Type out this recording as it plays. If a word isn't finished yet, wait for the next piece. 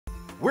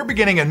We're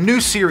beginning a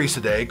new series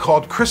today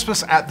called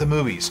Christmas at the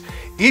Movies.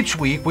 Each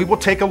week we will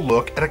take a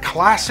look at a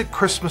classic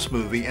Christmas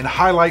movie and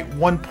highlight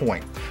one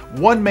point,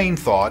 one main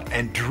thought,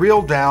 and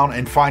drill down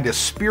and find a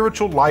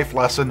spiritual life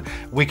lesson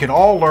we can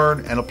all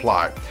learn and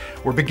apply.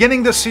 We're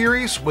beginning the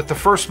series with the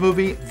first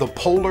movie, The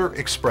Polar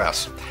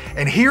Express.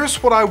 And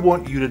here's what I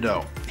want you to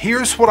know.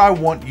 Here's what I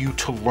want you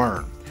to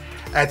learn.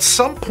 At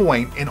some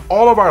point in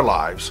all of our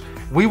lives,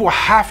 we will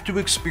have to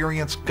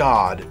experience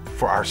God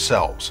for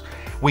ourselves.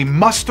 We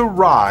must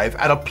arrive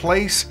at a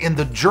place in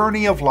the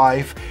journey of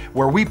life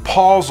where we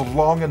pause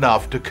long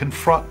enough to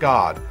confront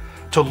God,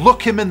 to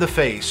look Him in the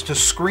face, to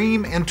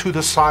scream into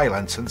the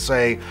silence and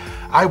say,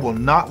 I will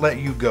not let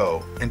you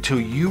go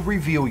until you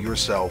reveal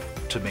yourself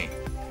to me.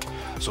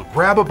 So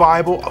grab a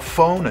Bible, a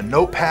phone, a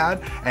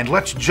notepad, and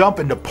let's jump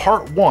into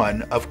part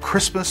one of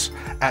Christmas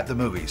at the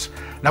Movies.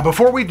 Now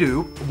before we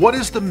do, what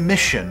is the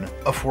mission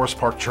of Forest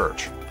Park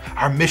Church?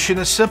 Our mission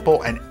is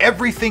simple, and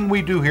everything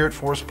we do here at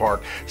Forest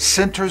Park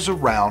centers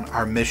around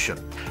our mission.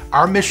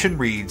 Our mission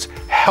reads,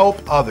 help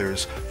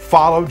others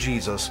follow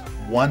Jesus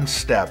one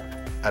step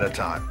at a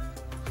time.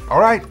 All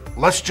right,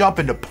 let's jump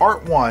into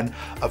part one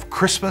of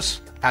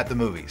Christmas at the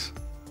Movies.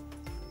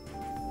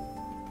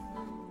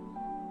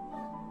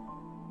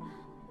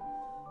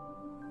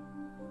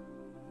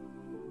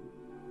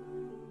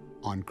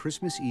 On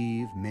Christmas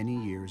Eve many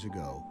years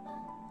ago,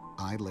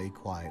 I lay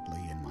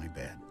quietly in my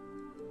bed.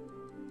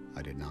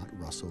 I did not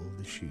rustle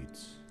the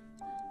sheets.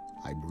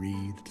 I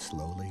breathed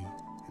slowly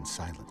and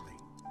silently.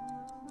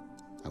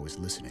 I was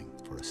listening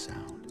for a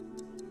sound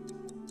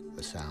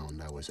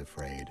I was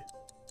afraid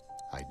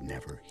I'd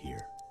never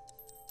hear.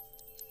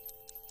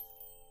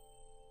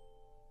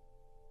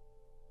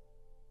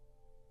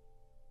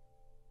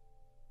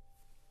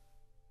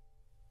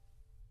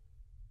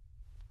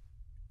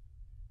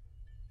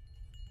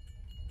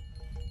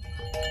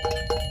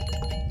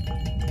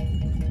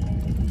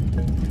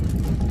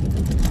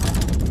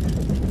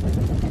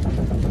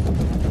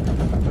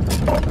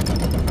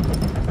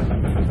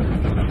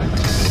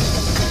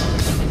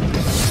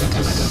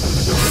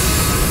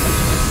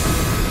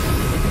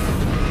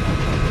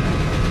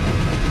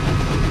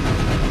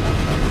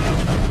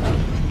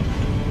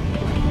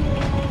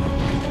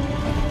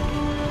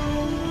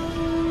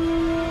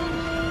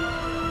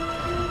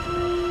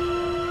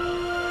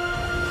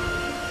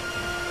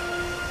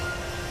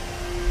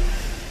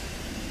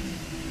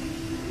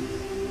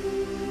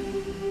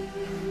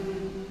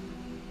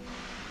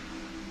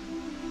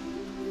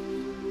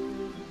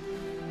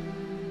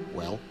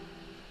 Well,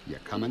 you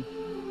coming?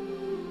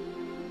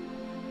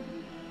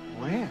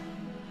 Where?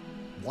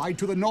 Why,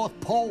 to the North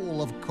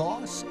Pole, of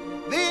course.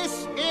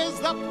 This is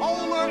the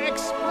Polar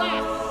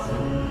Express!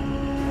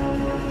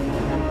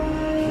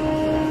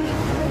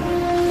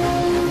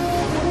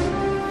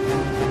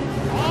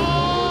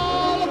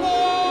 All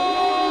aboard!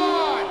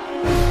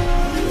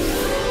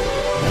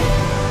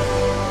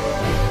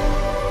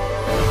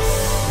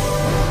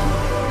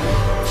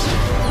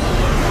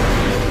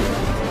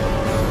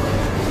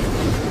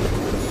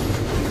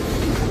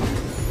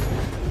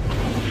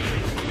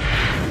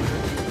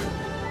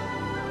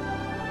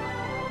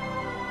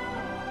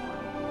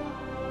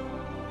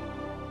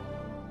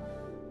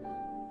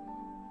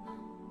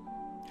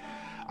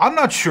 I'm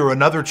not sure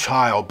another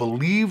child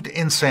believed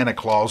in Santa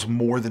Claus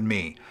more than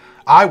me.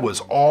 I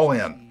was all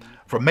in.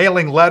 From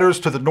mailing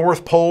letters to the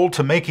North Pole,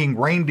 to making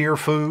reindeer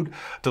food,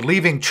 to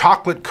leaving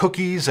chocolate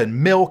cookies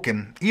and milk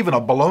and even a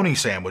bologna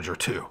sandwich or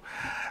two.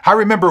 I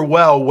remember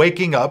well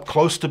waking up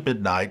close to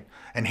midnight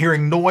and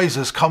hearing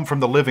noises come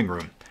from the living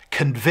room.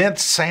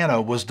 Convinced Santa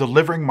was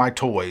delivering my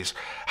toys,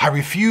 I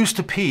refused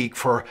to peek,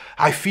 for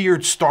I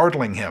feared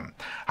startling him.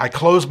 I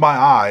closed my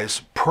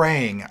eyes,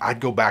 praying I'd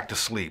go back to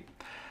sleep.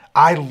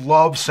 I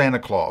love Santa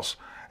Claus,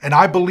 and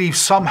I believe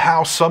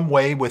somehow, some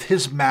way, with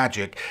his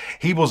magic,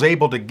 he was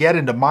able to get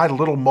into my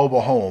little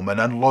mobile home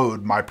and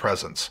unload my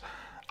presents.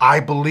 I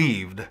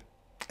believed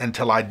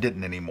until I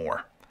didn't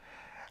anymore.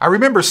 I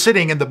remember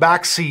sitting in the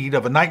back seat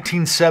of a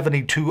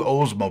 1972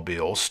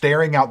 Oldsmobile,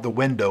 staring out the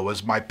window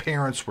as my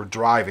parents were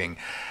driving,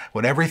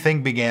 when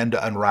everything began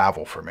to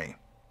unravel for me.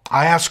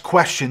 I asked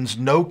questions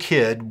no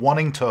kid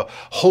wanting to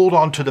hold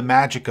on to the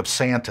magic of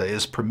Santa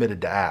is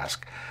permitted to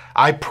ask.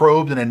 I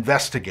probed and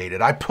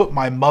investigated. I put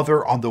my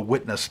mother on the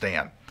witness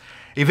stand.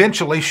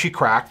 Eventually, she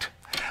cracked.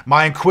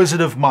 My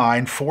inquisitive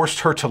mind forced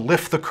her to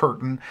lift the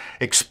curtain,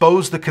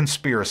 expose the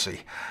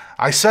conspiracy.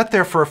 I sat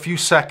there for a few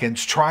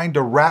seconds trying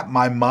to wrap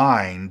my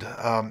mind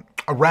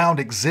around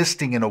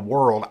existing in a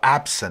world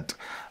absent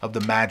of the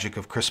magic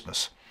of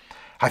Christmas.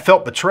 I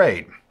felt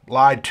betrayed,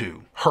 lied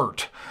to,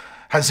 hurt,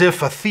 as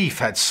if a thief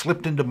had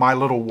slipped into my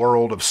little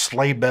world of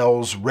sleigh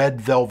bells,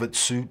 red velvet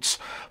suits,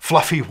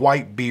 fluffy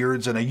white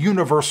beards, and a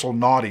universal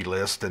naughty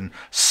list and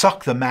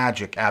sucked the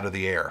magic out of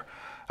the air.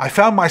 I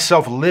found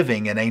myself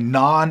living in a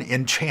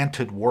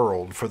non-enchanted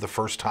world for the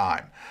first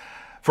time.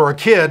 For a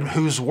kid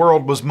whose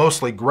world was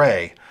mostly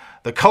gray,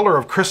 the color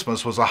of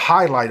Christmas was a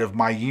highlight of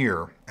my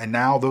year, and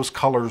now those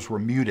colors were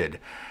muted,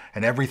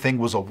 and everything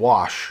was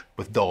awash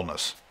with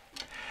dullness.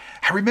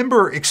 I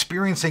remember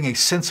experiencing a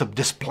sense of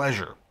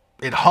displeasure,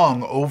 It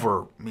hung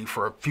over me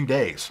for a few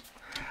days.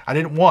 I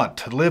didn't want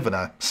to live in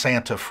a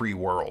Santa-free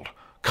world,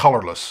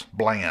 colorless,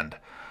 bland.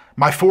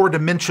 My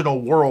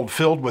four-dimensional world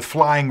filled with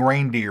flying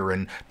reindeer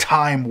and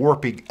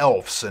time-warping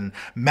elves and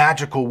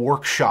magical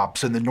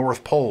workshops in the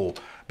North Pole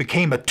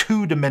became a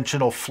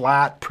two-dimensional,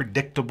 flat,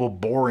 predictable,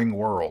 boring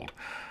world.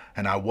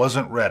 And I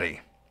wasn't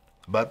ready.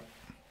 But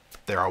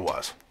there I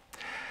was.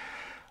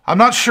 I'm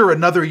not sure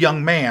another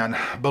young man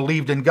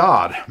believed in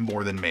God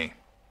more than me.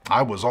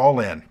 I was all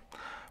in.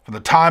 From the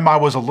time I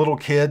was a little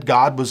kid,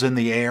 God was in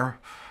the air.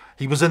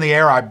 He was in the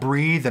air I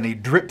breathed, and he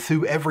dripped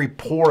through every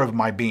pore of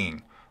my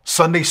being.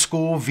 Sunday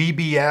school,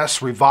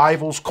 VBS,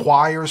 revivals,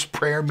 choirs,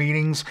 prayer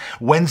meetings,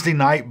 Wednesday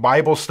night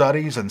Bible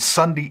studies, and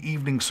Sunday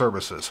evening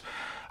services.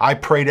 I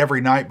prayed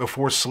every night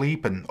before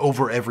sleep and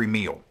over every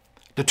meal,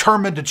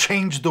 determined to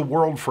change the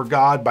world for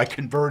God by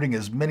converting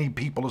as many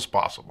people as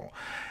possible.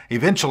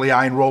 Eventually,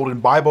 I enrolled in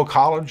Bible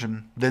college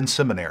and then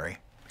seminary.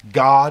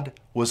 God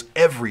was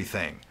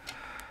everything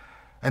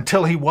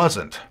until he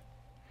wasn't.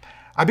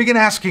 I began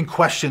asking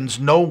questions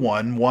no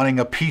one wanting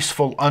a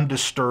peaceful,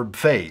 undisturbed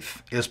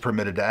faith is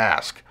permitted to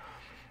ask.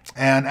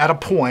 And at a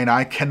point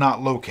I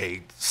cannot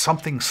locate,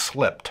 something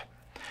slipped.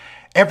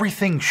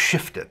 Everything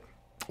shifted.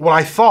 What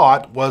I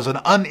thought was an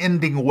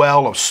unending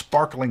well of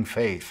sparkling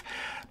faith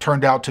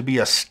turned out to be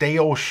a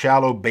stale,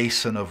 shallow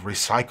basin of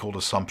recycled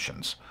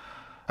assumptions.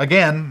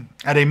 Again,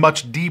 at a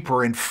much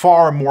deeper and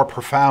far more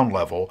profound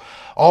level,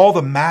 all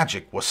the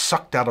magic was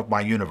sucked out of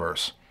my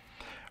universe.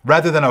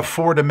 Rather than a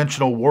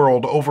four-dimensional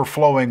world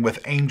overflowing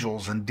with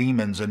angels and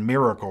demons and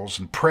miracles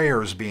and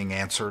prayers being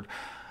answered,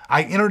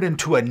 I entered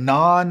into a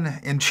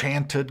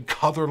non-enchanted,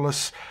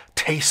 colorless,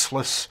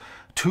 tasteless,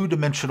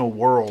 two-dimensional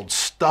world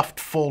stuffed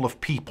full of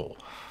people,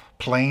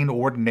 plain,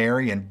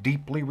 ordinary, and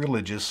deeply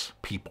religious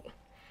people.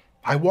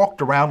 I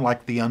walked around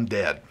like the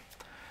undead,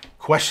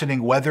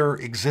 questioning whether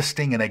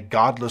existing in a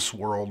godless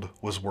world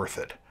was worth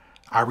it.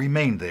 I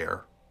remained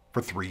there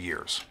for 3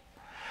 years.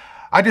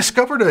 I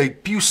discovered a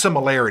few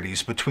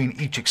similarities between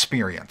each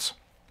experience.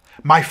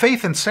 My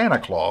faith in Santa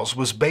Claus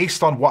was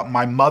based on what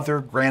my mother,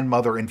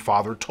 grandmother, and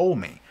father told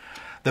me,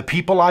 the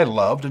people I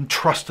loved and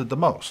trusted the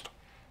most.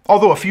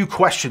 Although a few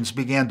questions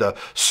began to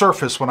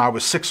surface when I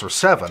was 6 or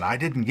 7, I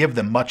didn't give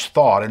them much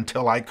thought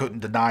until I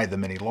couldn't deny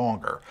them any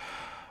longer.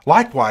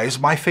 Likewise,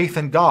 my faith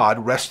in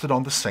God rested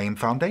on the same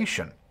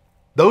foundation.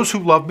 Those who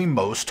loved me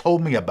most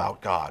told me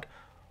about God.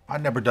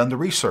 I'd never done the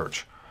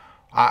research.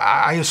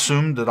 I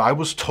assumed that I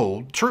was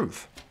told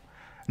truth.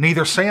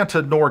 Neither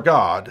Santa nor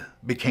God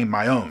became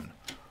my own.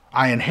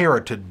 I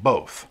inherited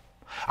both.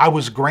 I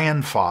was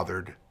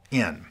grandfathered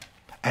in,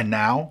 and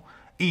now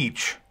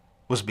each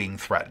was being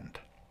threatened.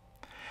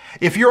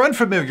 If you're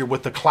unfamiliar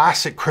with the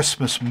classic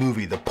Christmas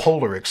movie, The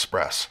Polar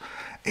Express,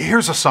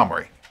 here's a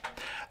summary.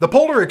 The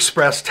Polar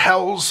Express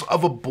tells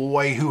of a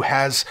boy who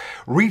has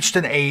reached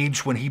an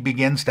age when he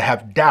begins to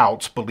have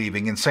doubts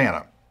believing in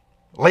Santa.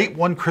 Late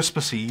one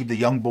Christmas Eve, the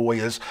young boy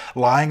is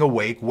lying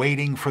awake,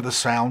 waiting for the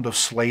sound of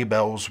sleigh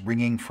bells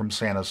ringing from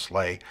Santa's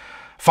sleigh.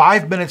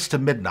 5 minutes to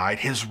midnight,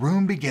 his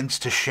room begins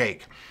to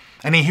shake,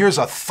 and he hears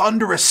a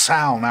thunderous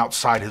sound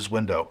outside his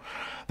window.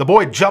 The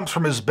boy jumps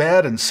from his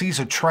bed and sees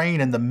a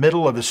train in the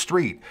middle of his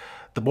street.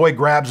 The boy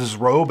grabs his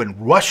robe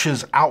and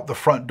rushes out the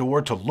front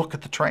door to look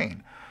at the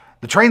train.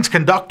 The train's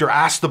conductor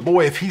asks the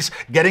boy if he's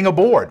getting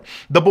aboard.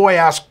 The boy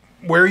asks,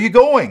 "Where are you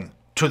going?"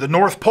 "To the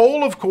North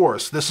Pole, of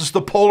course. This is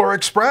the Polar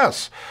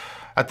Express."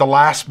 At the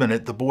last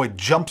minute, the boy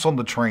jumps on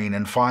the train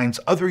and finds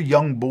other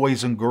young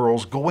boys and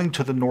girls going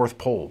to the North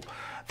Pole.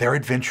 Their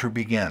adventure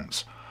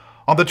begins.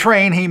 On the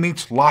train, he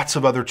meets lots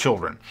of other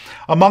children.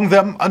 Among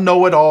them, a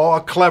know-it-all,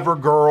 a clever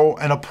girl,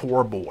 and a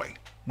poor boy.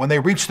 When they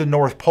reach the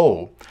North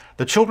Pole,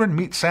 the children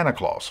meet Santa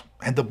Claus,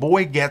 and the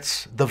boy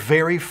gets the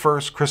very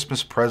first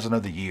Christmas present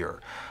of the year,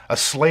 a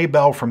sleigh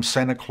bell from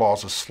Santa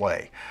Claus's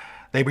sleigh.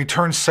 They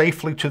return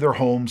safely to their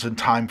homes in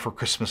time for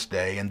Christmas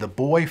Day, and the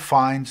boy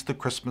finds the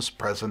Christmas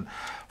present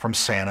from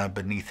Santa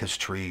beneath his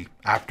tree,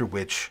 after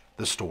which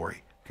the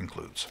story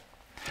concludes.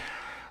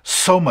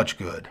 So much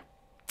good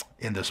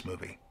in this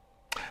movie.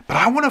 But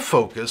I want to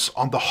focus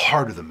on the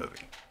heart of the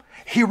movie.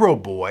 Hero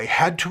Boy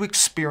had to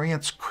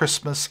experience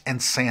Christmas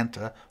and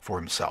Santa for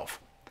himself.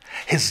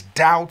 His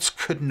doubts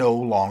could no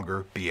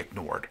longer be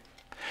ignored.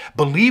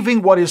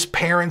 Believing what his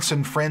parents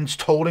and friends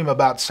told him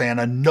about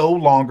Santa no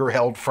longer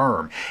held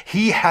firm.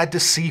 He had to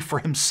see for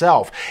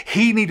himself.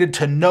 He needed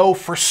to know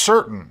for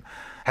certain.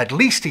 At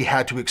least he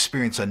had to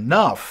experience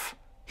enough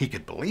he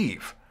could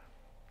believe.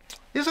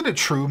 Isn't it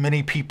true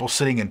many people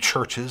sitting in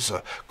churches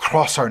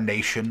across our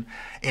nation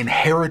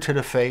inherited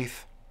a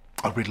faith,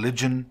 a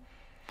religion,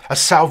 a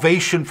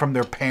salvation from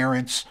their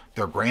parents,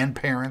 their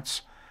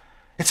grandparents?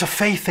 It's a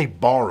faith they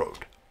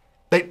borrowed.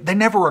 They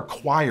never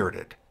acquired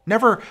it,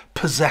 never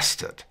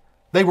possessed it.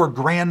 They were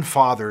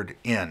grandfathered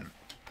in.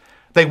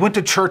 They went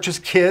to church as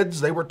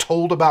kids. They were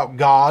told about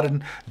God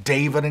and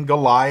David and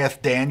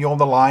Goliath, Daniel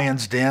and the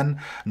lion's den,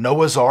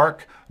 Noah's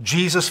Ark,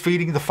 Jesus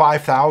feeding the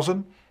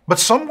 5,000. But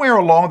somewhere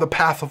along the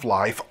path of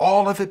life,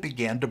 all of it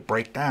began to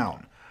break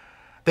down.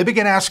 They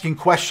began asking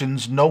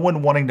questions no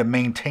one wanting to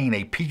maintain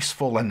a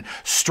peaceful and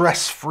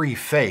stress-free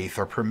faith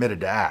are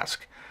permitted to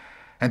ask.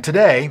 And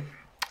today,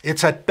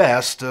 it's at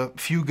best a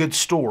few good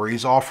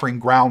stories offering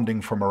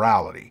grounding for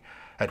morality.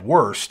 At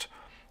worst,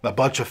 a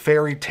bunch of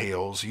fairy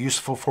tales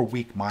useful for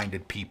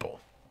weak-minded people.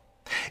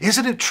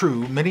 Isn't it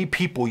true many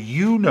people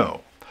you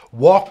know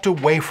walked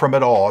away from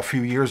it all a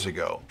few years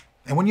ago?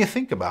 And when you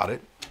think about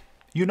it,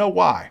 you know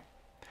why.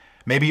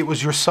 Maybe it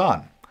was your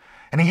son,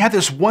 and he had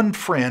this one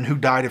friend who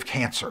died of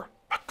cancer.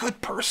 A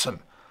good person,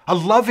 a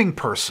loving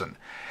person.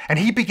 And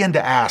he began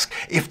to ask,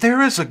 if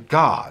there is a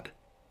God,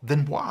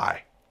 then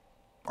why?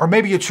 Or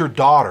maybe it's your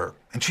daughter,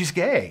 and she's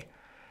gay,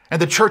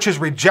 and the church has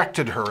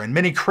rejected her, and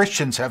many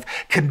Christians have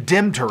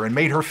condemned her and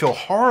made her feel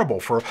horrible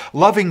for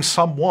loving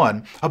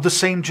someone of the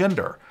same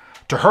gender.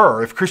 To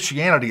her, if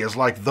Christianity is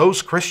like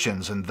those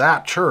Christians in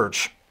that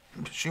church,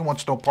 she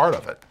wants no part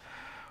of it.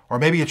 Or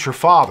maybe it's your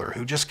father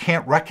who just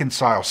can't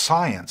reconcile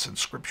science and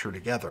Scripture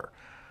together.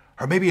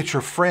 Or maybe it's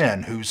your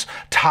friend who's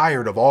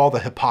tired of all the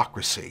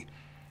hypocrisy.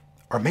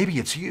 Or maybe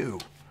it's you.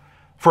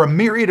 For a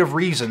myriad of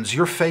reasons,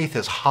 your faith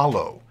is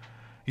hollow.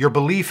 Your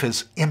belief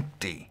is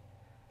empty.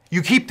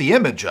 You keep the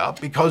image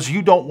up because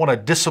you don't want to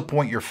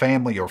disappoint your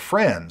family or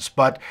friends.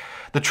 But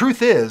the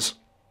truth is,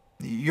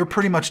 you're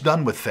pretty much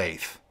done with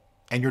faith.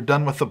 And you're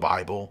done with the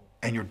Bible.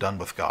 And you're done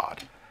with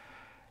God.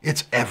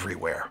 It's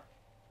everywhere.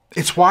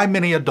 It's why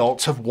many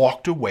adults have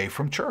walked away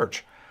from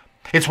church.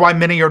 It's why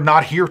many are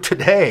not here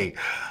today.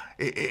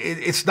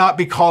 It's not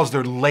because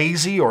they're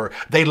lazy or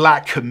they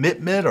lack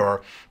commitment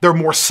or they're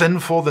more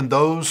sinful than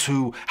those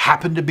who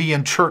happen to be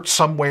in church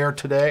somewhere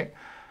today.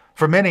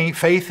 For many,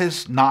 faith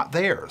is not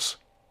theirs.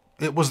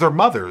 It was their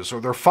mother's or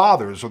their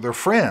father's or their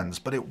friends,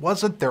 but it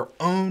wasn't their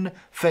own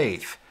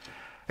faith.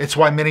 It's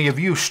why many of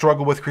you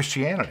struggle with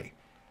Christianity.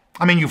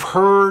 I mean, you've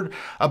heard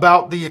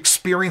about the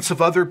experience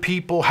of other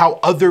people, how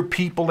other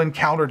people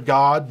encountered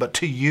God, but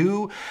to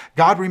you,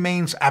 God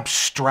remains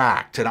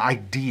abstract, an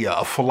idea,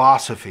 a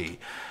philosophy,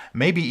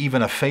 maybe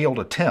even a failed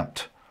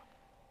attempt.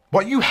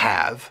 What you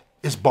have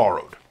is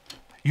borrowed.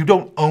 You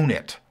don't own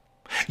it.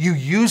 You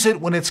use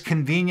it when it's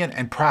convenient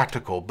and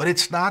practical, but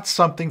it's not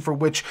something for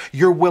which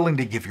you're willing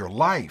to give your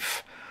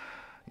life.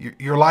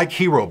 You're like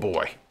Hero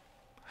Boy.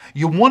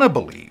 You want to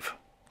believe.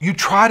 You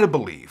try to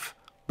believe.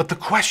 But the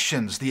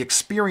questions, the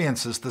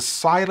experiences, the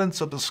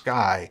silence of the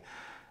sky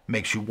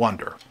makes you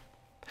wonder.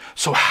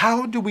 So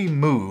how do we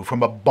move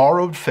from a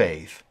borrowed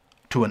faith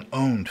to an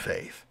owned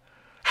faith?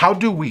 How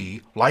do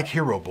we, like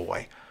Hero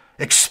Boy,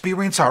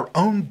 experience our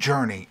own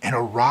journey and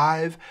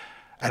arrive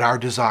at our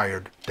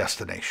desired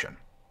destination?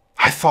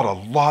 I thought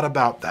a lot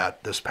about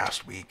that this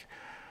past week.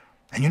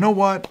 And you know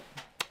what?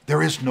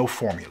 There is no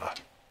formula.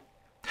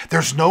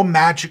 There's no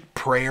magic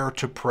prayer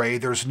to pray.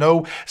 There's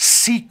no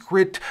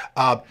secret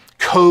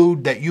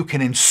code that you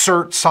can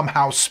insert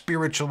somehow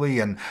spiritually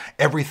and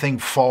everything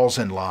falls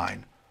in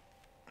line.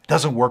 It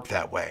doesn't work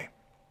that way.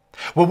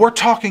 What we're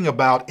talking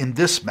about in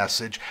this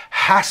message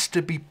has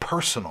to be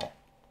personal.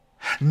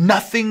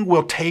 Nothing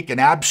will take an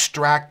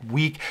abstract,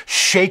 weak,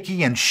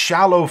 shaky, and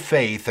shallow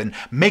faith and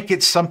make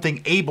it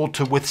something able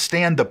to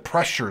withstand the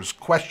pressures,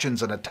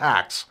 questions, and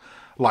attacks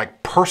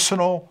like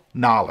personal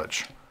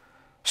knowledge.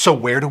 So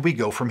where do we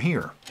go from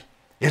here?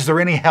 Is there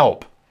any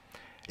help?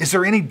 Is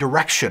there any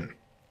direction?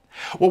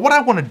 Well, what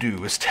I want to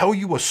do is tell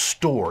you a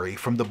story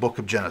from the book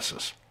of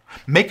Genesis.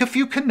 Make a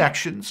few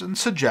connections and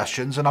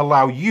suggestions and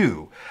allow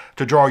you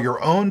to draw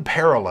your own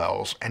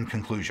parallels and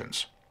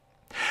conclusions.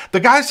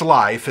 The guy's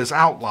life is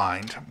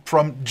outlined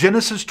from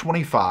Genesis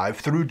 25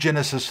 through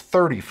Genesis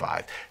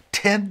 35.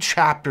 10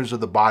 chapters of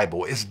the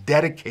Bible is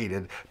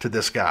dedicated to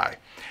this guy.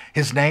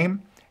 His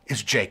name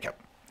is Jacob.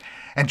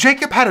 And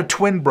Jacob had a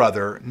twin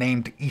brother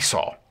named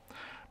Esau,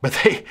 but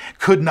they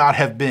could not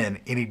have been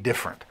any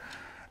different.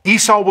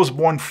 Esau was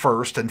born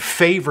first and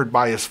favored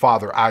by his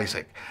father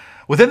Isaac.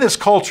 Within this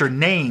culture,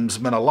 names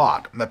meant a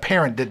lot. The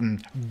parent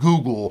didn't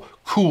Google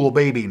cool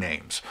baby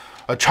names.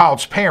 A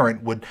child's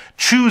parent would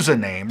choose a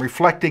name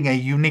reflecting a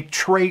unique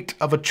trait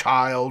of a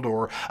child,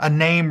 or a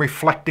name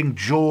reflecting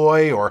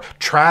joy or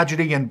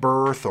tragedy in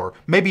birth, or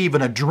maybe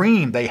even a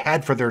dream they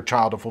had for their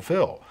child to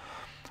fulfill.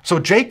 So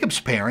Jacob's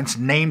parents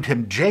named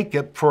him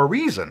Jacob for a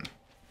reason.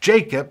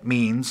 Jacob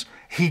means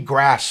he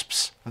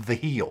grasps the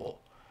heel.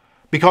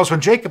 Because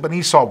when Jacob and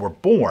Esau were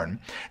born,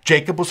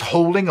 Jacob was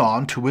holding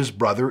on to his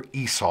brother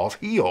Esau's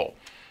heel.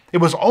 It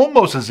was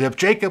almost as if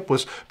Jacob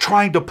was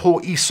trying to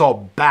pull Esau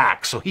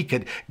back so he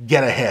could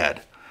get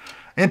ahead.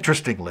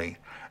 Interestingly,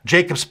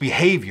 Jacob's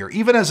behavior,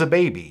 even as a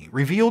baby,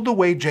 revealed the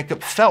way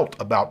Jacob felt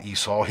about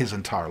Esau his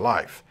entire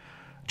life.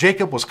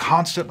 Jacob was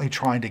constantly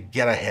trying to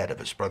get ahead of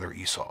his brother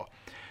Esau,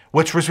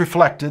 which was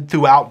reflected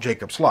throughout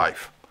Jacob's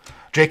life.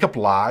 Jacob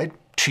lied,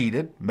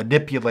 cheated,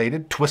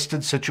 manipulated,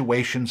 twisted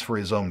situations for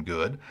his own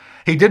good.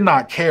 He did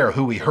not care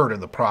who he hurt in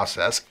the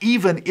process,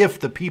 even if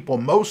the people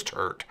most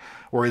hurt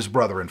were his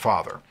brother and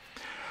father.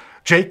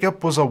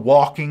 Jacob was a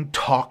walking,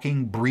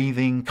 talking,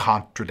 breathing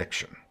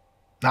contradiction.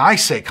 Now, I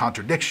say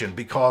contradiction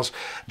because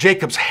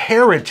Jacob's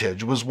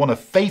heritage was one of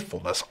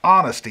faithfulness,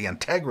 honesty,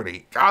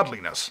 integrity,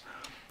 godliness.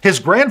 His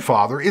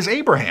grandfather is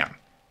Abraham,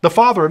 the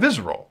father of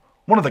Israel,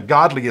 one of the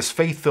godliest,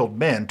 faith-filled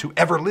men to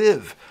ever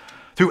live.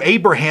 Through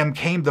Abraham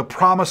came the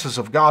promises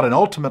of God and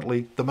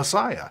ultimately the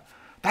Messiah.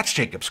 That's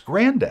Jacob's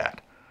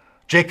granddad.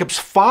 Jacob's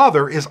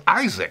father is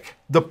Isaac,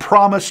 the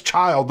promised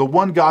child, the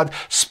one God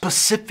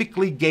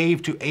specifically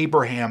gave to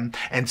Abraham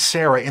and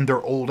Sarah in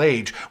their old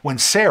age, when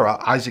Sarah,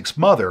 Isaac's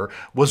mother,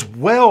 was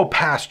well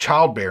past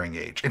childbearing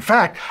age. In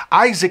fact,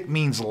 Isaac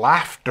means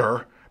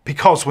laughter,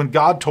 because when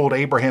God told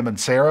Abraham and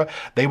Sarah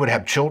they would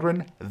have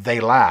children, they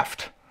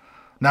laughed.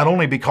 Not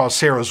only because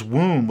Sarah's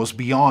womb was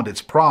beyond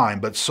its prime,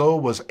 but so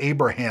was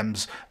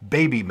Abraham's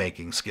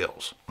baby-making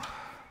skills.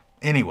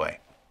 Anyway,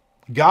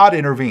 God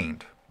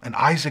intervened, and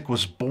Isaac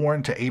was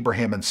born to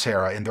Abraham and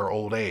Sarah in their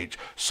old age.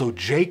 So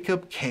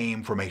Jacob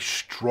came from a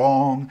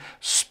strong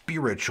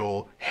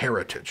spiritual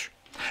heritage.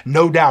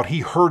 No doubt he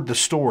heard the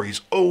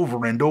stories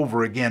over and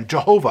over again.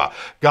 Jehovah,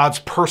 God's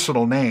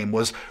personal name,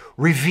 was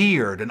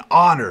revered and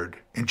honored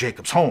in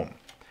Jacob's home.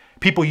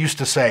 People used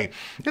to say,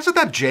 "Isn't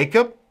that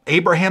Jacob,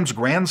 Abraham's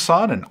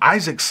grandson and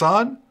Isaac's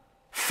son?"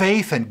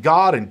 Faith and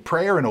God and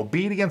prayer and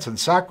obedience and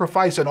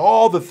sacrifice and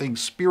all the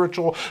things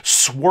spiritual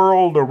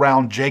swirled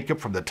around Jacob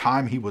from the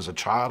time he was a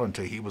child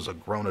until he was a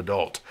grown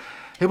adult.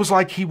 It was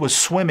like he was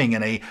swimming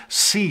in a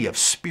sea of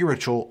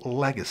spiritual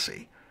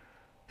legacy.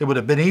 It would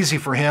have been easy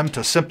for him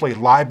to simply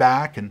lie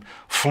back and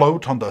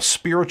float on the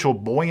spiritual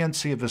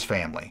buoyancy of his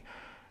family.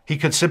 He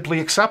could simply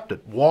accept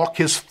it, walk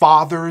his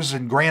father's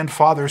and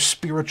grandfather's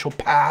spiritual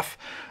path,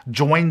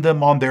 join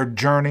them on their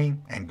journey,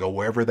 and go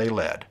wherever they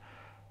led.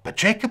 But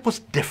Jacob was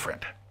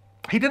different.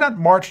 He did not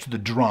march to the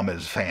drum of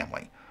his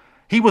family.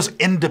 He was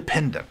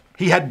independent.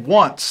 He had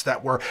wants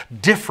that were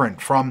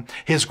different from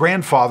his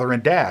grandfather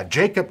and dad.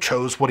 Jacob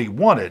chose what he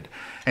wanted,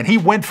 and he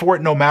went for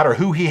it no matter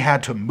who he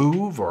had to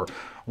move or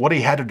what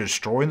he had to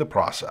destroy in the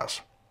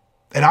process.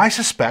 And I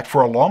suspect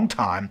for a long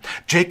time,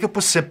 Jacob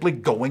was simply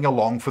going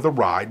along for the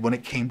ride when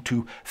it came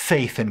to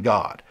faith in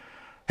God.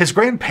 His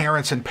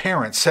grandparents and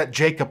parents set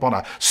Jacob on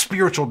a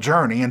spiritual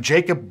journey, and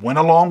Jacob went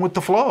along with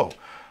the flow.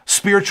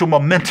 Spiritual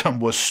momentum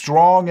was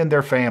strong in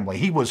their family.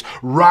 He was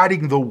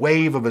riding the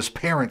wave of his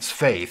parents'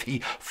 faith.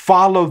 He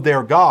followed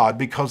their God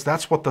because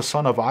that's what the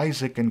son of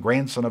Isaac and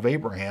grandson of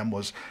Abraham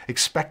was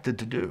expected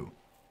to do.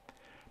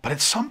 But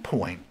at some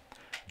point,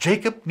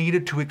 Jacob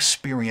needed to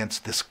experience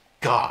this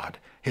God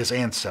his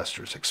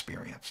ancestors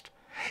experienced.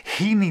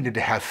 He needed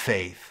to have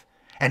faith,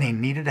 and he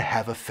needed to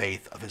have a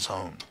faith of his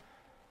own.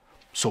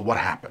 So what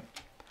happened?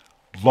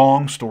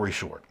 Long story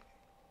short,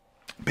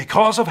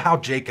 because of how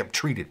Jacob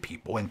treated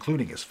people,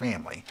 including his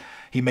family,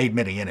 he made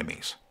many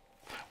enemies.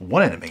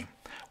 One enemy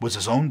was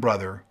his own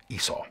brother,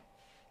 Esau.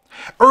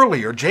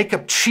 Earlier,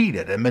 Jacob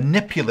cheated and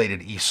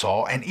manipulated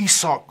Esau, and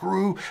Esau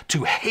grew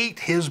to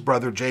hate his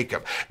brother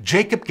Jacob.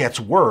 Jacob gets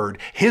word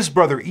his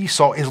brother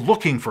Esau is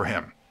looking for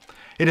him.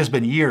 It has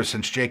been years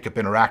since Jacob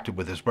interacted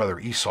with his brother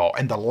Esau,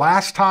 and the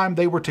last time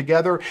they were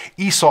together,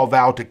 Esau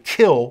vowed to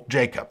kill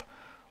Jacob.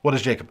 What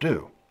does Jacob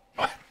do?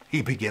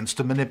 He begins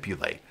to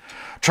manipulate,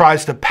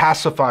 tries to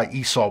pacify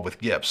Esau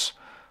with gifts,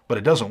 but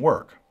it doesn't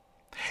work.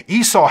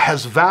 Esau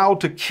has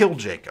vowed to kill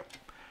Jacob.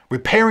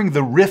 Repairing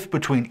the rift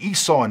between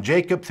Esau and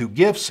Jacob through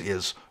gifts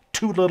is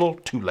too little,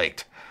 too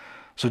late.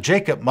 So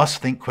Jacob must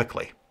think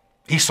quickly.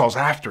 Esau's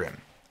after him,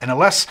 and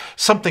unless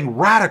something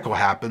radical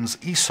happens,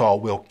 Esau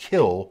will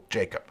kill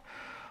Jacob.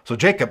 So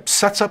Jacob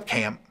sets up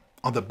camp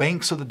on the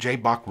banks of the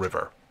Jabbok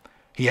River.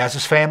 He has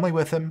his family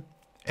with him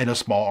and a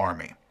small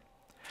army.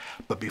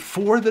 But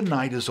before the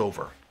night is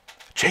over,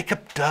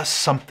 Jacob does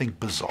something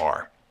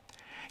bizarre.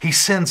 He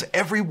sends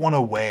everyone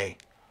away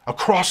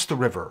across the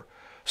river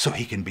so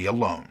he can be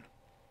alone.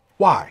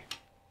 Why?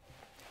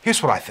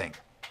 Here's what I think.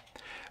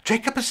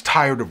 Jacob is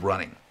tired of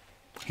running.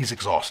 He's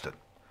exhausted.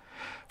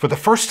 For the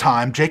first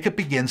time, Jacob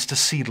begins to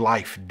see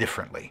life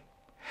differently.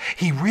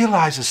 He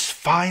realizes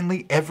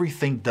finally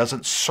everything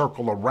doesn't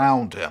circle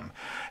around him,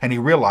 and he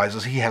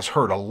realizes he has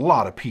hurt a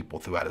lot of people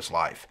throughout his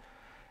life.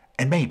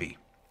 And maybe,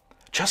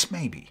 just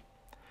maybe,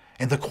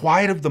 in the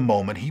quiet of the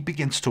moment, he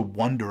begins to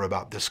wonder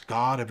about this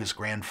God of his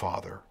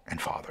grandfather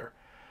and father.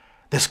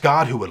 This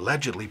God who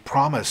allegedly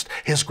promised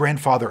his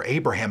grandfather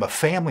Abraham a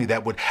family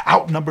that would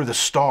outnumber the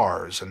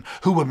stars, and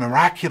who would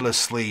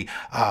miraculously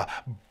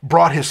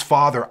brought his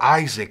father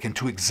Isaac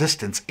into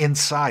existence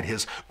inside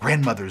his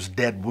grandmother's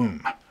dead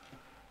womb.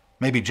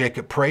 Maybe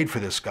Jacob prayed for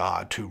this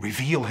God to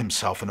reveal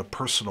himself in a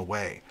personal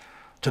way,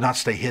 to not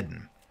stay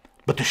hidden,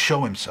 but to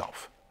show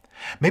himself.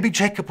 Maybe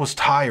Jacob was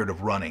tired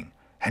of running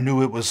and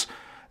knew it was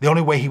the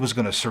only way he was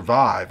going to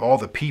survive all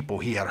the people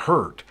he had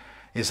hurt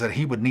is that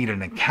he would need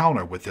an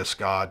encounter with this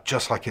God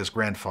just like his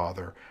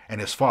grandfather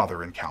and his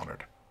father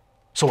encountered.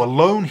 So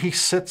alone he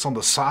sits on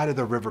the side of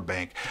the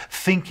riverbank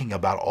thinking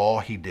about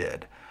all he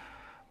did.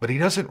 But he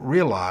doesn't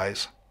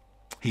realize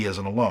he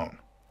isn't alone.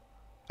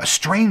 A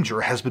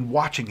stranger has been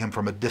watching him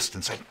from a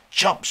distance and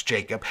jumps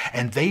Jacob,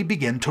 and they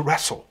begin to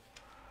wrestle.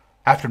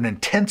 After an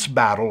intense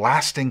battle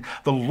lasting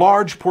the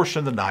large portion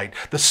of the night,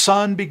 the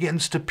sun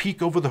begins to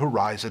peek over the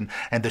horizon,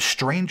 and the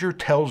stranger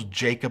tells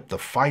Jacob the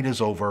fight is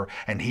over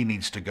and he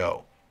needs to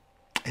go.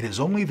 It is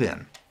only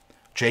then,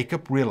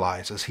 Jacob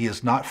realizes he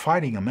is not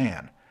fighting a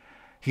man.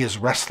 He is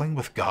wrestling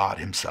with God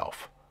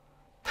himself.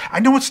 I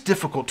know it's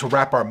difficult to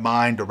wrap our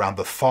mind around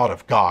the thought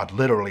of God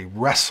literally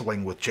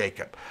wrestling with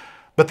Jacob,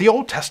 but the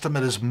Old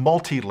Testament is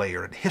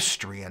multi-layered in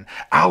history and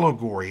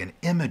allegory and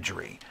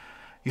imagery.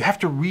 You have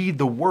to read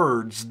the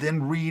words,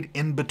 then read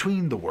in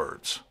between the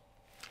words.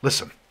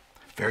 Listen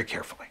very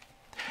carefully.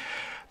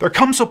 There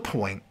comes a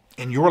point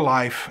in your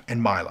life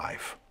and my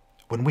life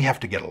when we have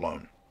to get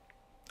alone,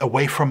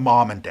 away from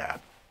mom and dad,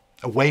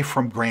 away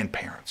from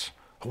grandparents,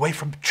 away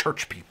from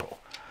church people,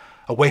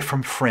 away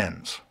from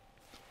friends,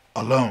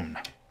 alone,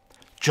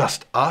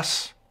 just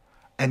us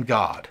and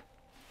God,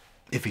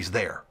 if he's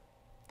there.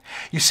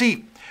 You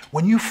see,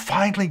 when you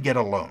finally get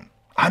alone,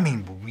 I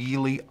mean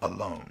really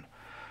alone,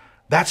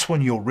 that's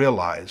when you'll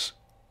realize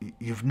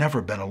you've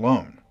never been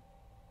alone.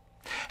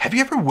 Have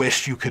you ever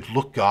wished you could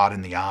look God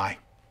in the eye,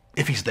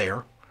 if he's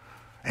there,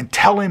 and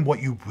tell him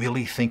what you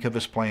really think of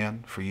his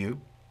plan for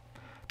you?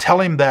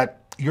 Tell him that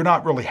you're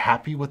not really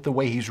happy with the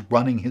way he's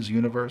running his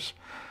universe?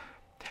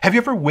 Have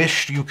you ever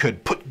wished you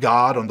could put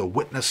God on the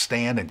witness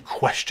stand and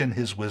question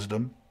his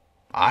wisdom?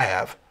 I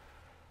have.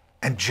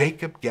 And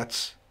Jacob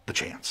gets the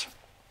chance.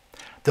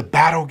 The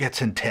battle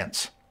gets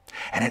intense.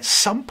 And at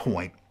some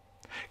point,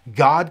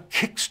 God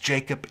kicks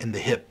Jacob in the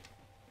hip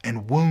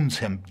and wounds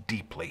him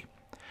deeply.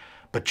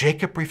 But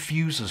Jacob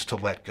refuses to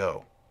let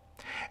go.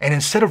 And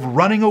instead of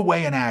running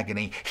away in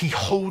agony, he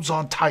holds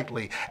on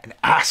tightly and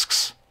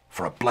asks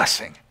for a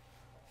blessing.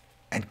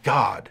 And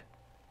God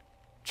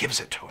gives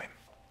it to him.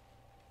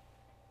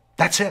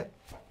 That's it.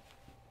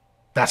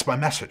 That's my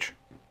message.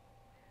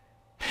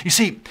 You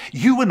see,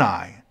 you and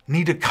I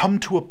need to come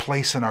to a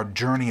place in our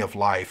journey of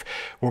life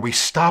where we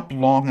stop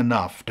long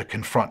enough to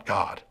confront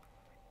God,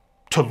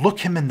 to look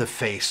him in the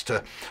face,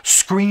 to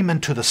scream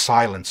into the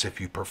silence if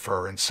you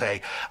prefer, and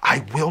say,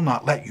 I will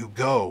not let you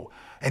go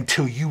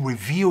until you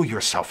reveal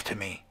yourself to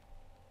me.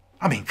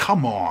 I mean,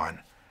 come on.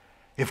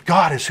 If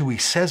God is who he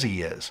says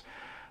he is,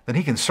 then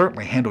he can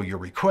certainly handle your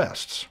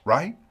requests,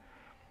 right?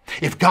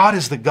 If God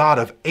is the God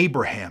of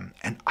Abraham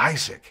and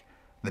Isaac,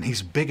 then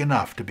he's big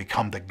enough to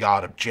become the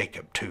God of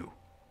Jacob too,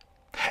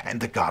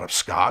 and the God of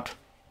Scott,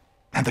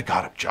 and the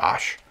God of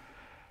Josh,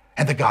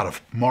 and the God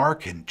of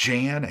Mark and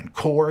Jan and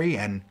Corey,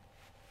 and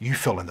you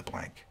fill in the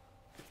blank.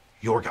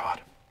 Your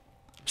God.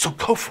 So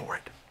go for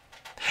it.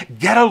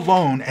 Get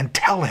alone and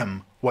tell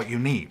him what you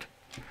need.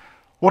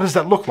 What does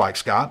that look like,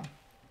 Scott?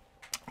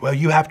 Well,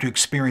 you have to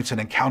experience an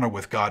encounter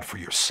with God for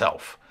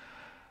yourself.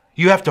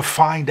 You have to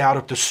find out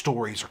if the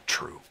stories are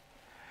true.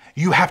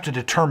 You have to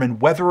determine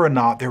whether or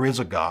not there is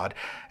a God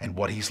and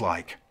what he's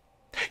like.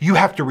 You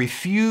have to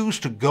refuse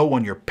to go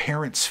on your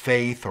parents'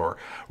 faith or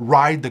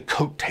ride the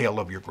coattail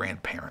of your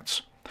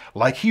grandparents.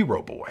 Like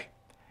Hero Boy,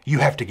 you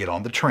have to get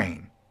on the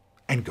train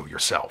and go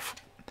yourself.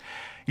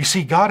 You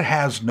see, God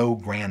has no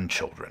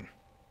grandchildren,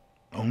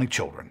 only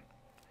children.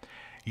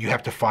 You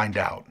have to find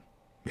out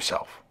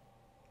yourself.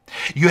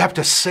 You have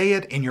to say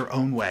it in your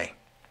own way.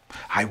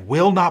 I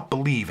will not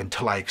believe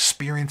until I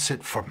experience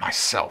it for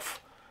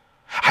myself.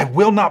 I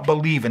will not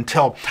believe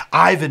until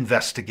I've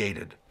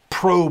investigated,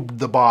 probed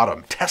the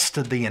bottom,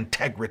 tested the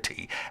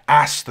integrity,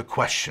 asked the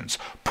questions,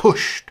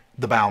 pushed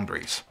the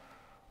boundaries.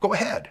 Go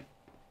ahead.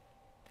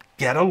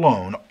 Get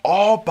alone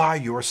all by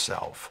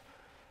yourself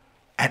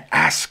and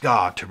ask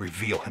God to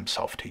reveal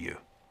himself to you.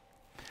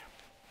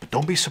 But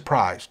don't be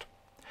surprised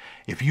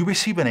if you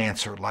receive an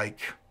answer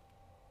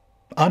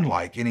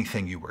unlike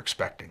anything you were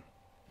expecting.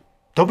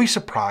 Don't be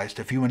surprised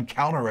if you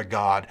encounter a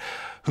God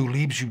who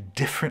leaves you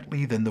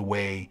differently than the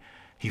way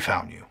he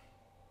found you.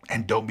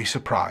 And don't be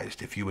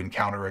surprised if you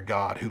encounter a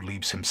God who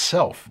leaves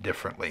himself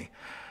differently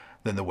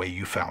than the way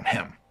you found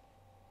him.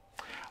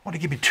 I want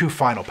to give you two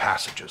final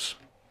passages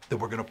that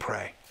we're going to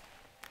pray,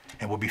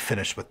 and we'll be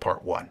finished with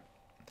part 1.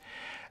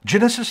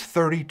 Genesis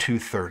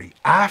 32:30,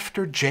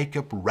 after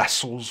Jacob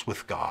wrestles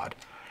with God,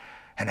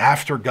 and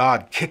after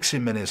God kicks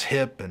him in his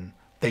hip and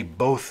they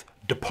both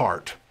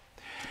depart,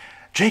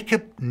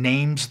 Jacob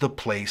names the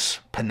place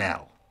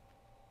Peniel.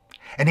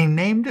 And he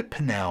named it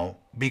Peniel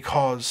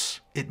because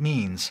it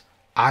means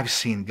I've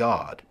seen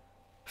God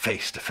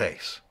face to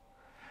face.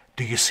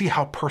 Do you see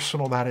how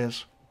personal that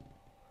is?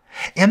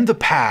 In the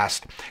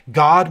past,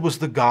 God was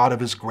the God of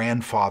his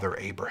grandfather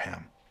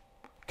Abraham.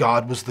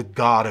 God was the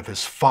God of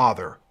his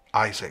father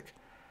Isaac.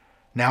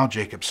 Now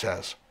Jacob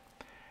says,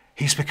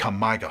 he's become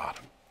my God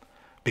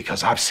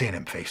because I've seen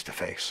him face to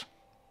face.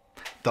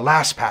 The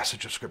last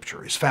passage of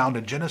Scripture is found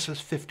in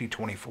Genesis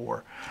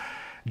 50:24.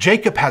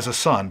 Jacob has a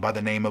son by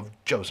the name of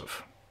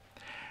Joseph.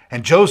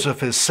 And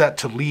Joseph is set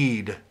to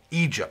lead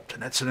Egypt.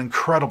 And it's an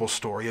incredible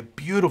story, a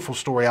beautiful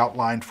story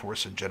outlined for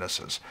us in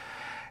Genesis.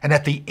 And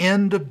at the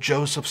end of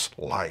Joseph's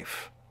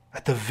life,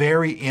 at the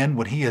very end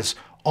when he is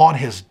on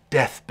his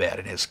deathbed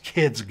and his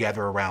kids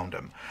gather around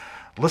him,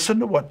 listen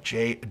to what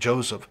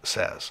Joseph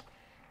says.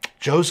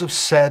 Joseph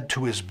said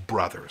to his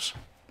brothers,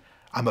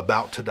 I'm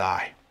about to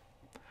die.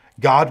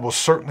 God will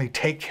certainly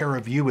take care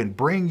of you and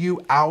bring you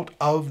out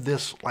of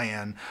this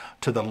land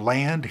to the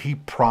land he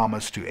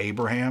promised to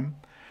Abraham,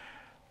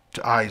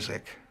 to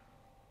Isaac,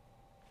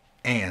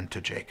 and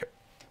to Jacob.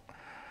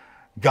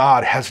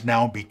 God has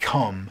now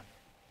become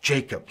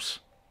Jacob's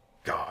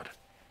God.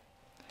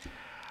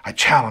 I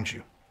challenge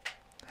you.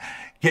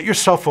 Get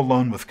yourself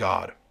alone with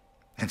God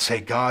and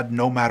say, God,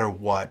 no matter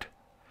what,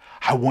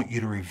 I want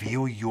you to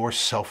reveal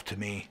yourself to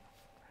me.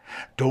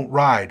 Don't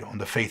ride on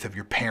the faith of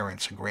your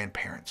parents and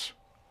grandparents.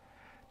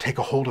 Take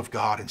a hold of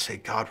God and say,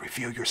 God,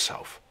 reveal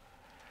yourself,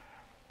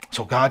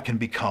 so God can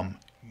become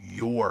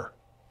your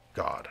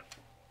God.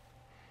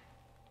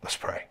 Let's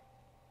pray.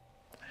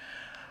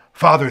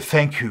 Father,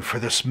 thank you for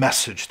this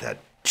message that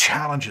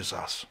challenges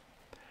us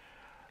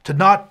to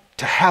not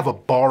to have a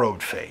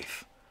borrowed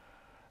faith,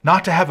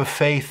 not to have a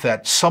faith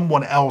that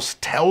someone else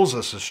tells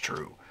us is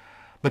true,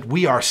 but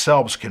we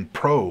ourselves can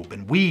probe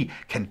and we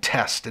can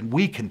test and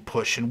we can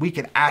push and we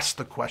can ask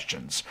the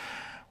questions.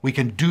 We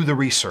can do the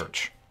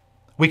research.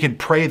 We can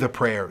pray the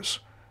prayers.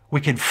 We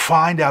can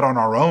find out on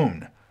our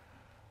own.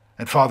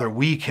 And Father,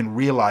 we can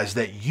realize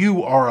that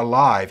you are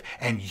alive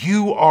and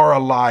you are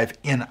alive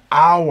in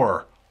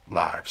our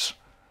lives.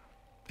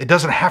 It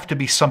doesn't have to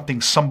be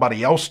something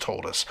somebody else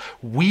told us.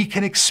 We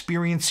can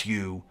experience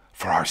you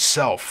for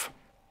ourselves.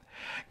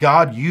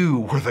 God, you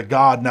were the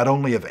God not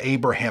only of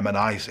Abraham and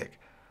Isaac,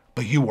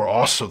 but you were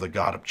also the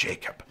God of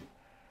Jacob.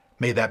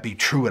 May that be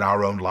true in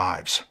our own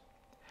lives.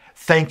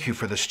 Thank you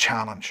for this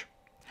challenge.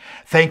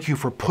 Thank you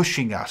for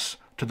pushing us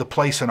to the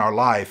place in our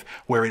life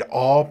where it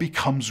all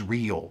becomes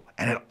real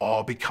and it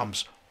all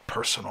becomes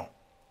personal.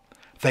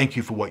 Thank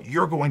you for what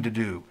you're going to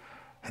do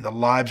in the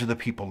lives of the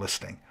people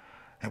listening.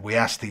 And we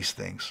ask these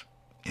things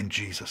in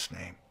Jesus'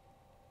 name.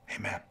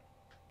 Amen.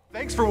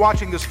 Thanks for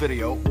watching this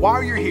video.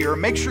 While you're here,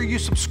 make sure you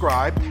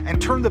subscribe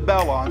and turn the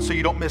bell on so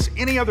you don't miss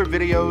any other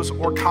videos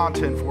or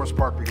content Forest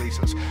Park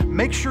releases.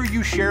 Make sure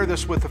you share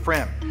this with a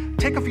friend.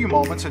 Take a few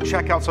moments and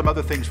check out some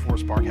other things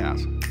Forest Park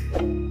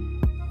has.